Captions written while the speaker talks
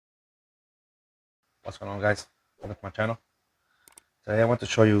What's going on, guys? Welcome to my channel. Today I want to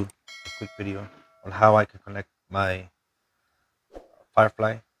show you a quick video on how I can connect my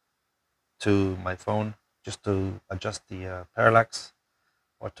Firefly to my phone just to adjust the parallax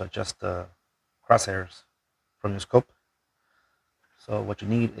or to adjust the crosshairs from your scope. So what you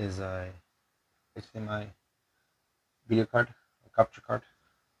need is a HDMI video card, a capture card,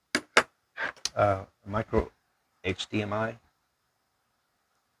 a micro HDMI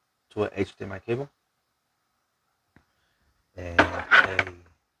to a HDMI cable, and a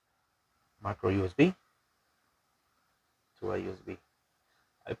micro USB to a USB.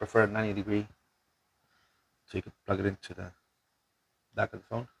 I prefer 90-degree so you can plug it into the back of the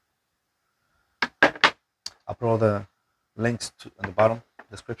phone. I'll put all the links on the bottom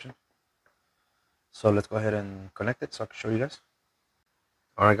description. So let's go ahead and connect it so I can show you guys.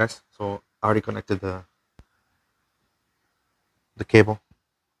 Alright guys, so I already connected the cable,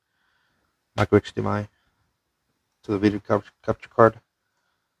 micro HDMI to the video capture card,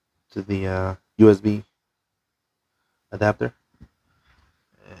 to the USB adapter,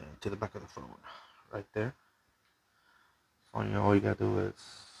 and to the back of the phone right there. So all you gotta do is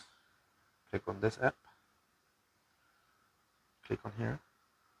click on this app, click on here,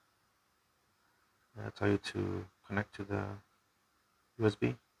 and I'll tell you to connect to the USB.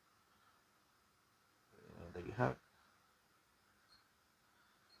 And there you have it.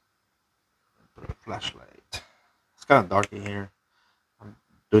 Put a flashlight. It's kind of dark in here. I'm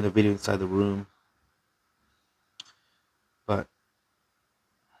doing the video inside the room, but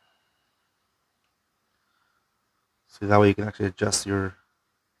see, that way you can actually adjust your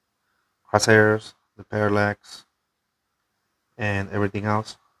crosshairs, the parallax, and everything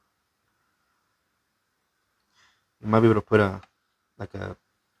else. You might be able to put a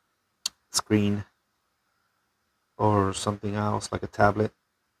screen or something else like a tablet,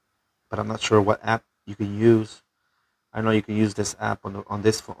 but I'm not sure what app you can use. I know you can use this app on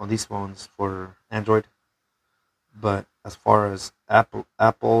these phones for Android, but as far as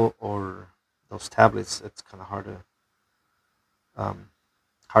Apple or those tablets, it's kind of hard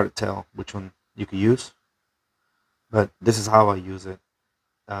to tell which one you could use. But this is how I use it.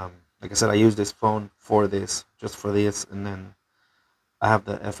 Like I said, I use this phone for this, just for this, and then I have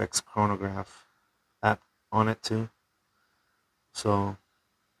the FX chronograph app on it too. So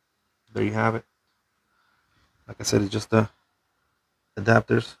there you have it. Like I said, it's just the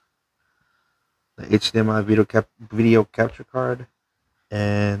adapters, the HDMI video capture card,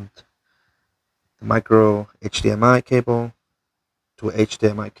 and the micro HDMI cable to a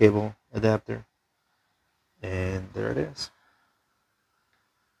HDMI cable adapter, and there it is.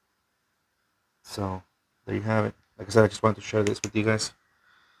 So there you have it. Like I said, I just wanted to share this with you guys.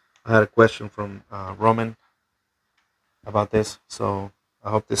 I had a question from Roman about this, so I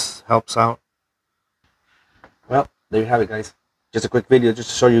hope this helps out. Well, there you have it, guys. Just a quick video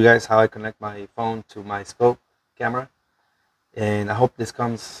just to show you guys how I connect my phone to my scope camera, and I hope this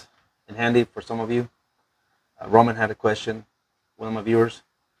comes in handy for some of you. Roman had a question, one of my viewers.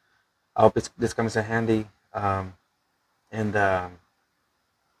 I hope this comes in handy. Like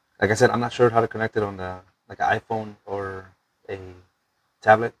I said, I'm not sure how to connect it on the an iPhone or a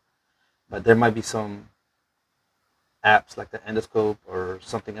tablet, but there might be some apps like the endoscope or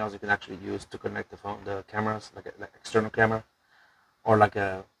something else you can actually use to connect the cameras, like an external camera or like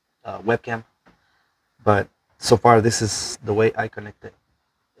a webcam. But so far, this is the way I connect it,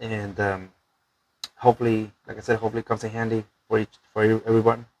 and hopefully, like I said, hopefully it comes in handy for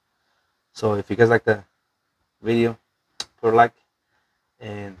everyone. So if you guys like the video, put a like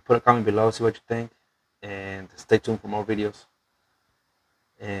and put a comment below, see what you think, and stay tuned for more videos.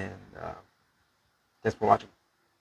 And thanks for watching.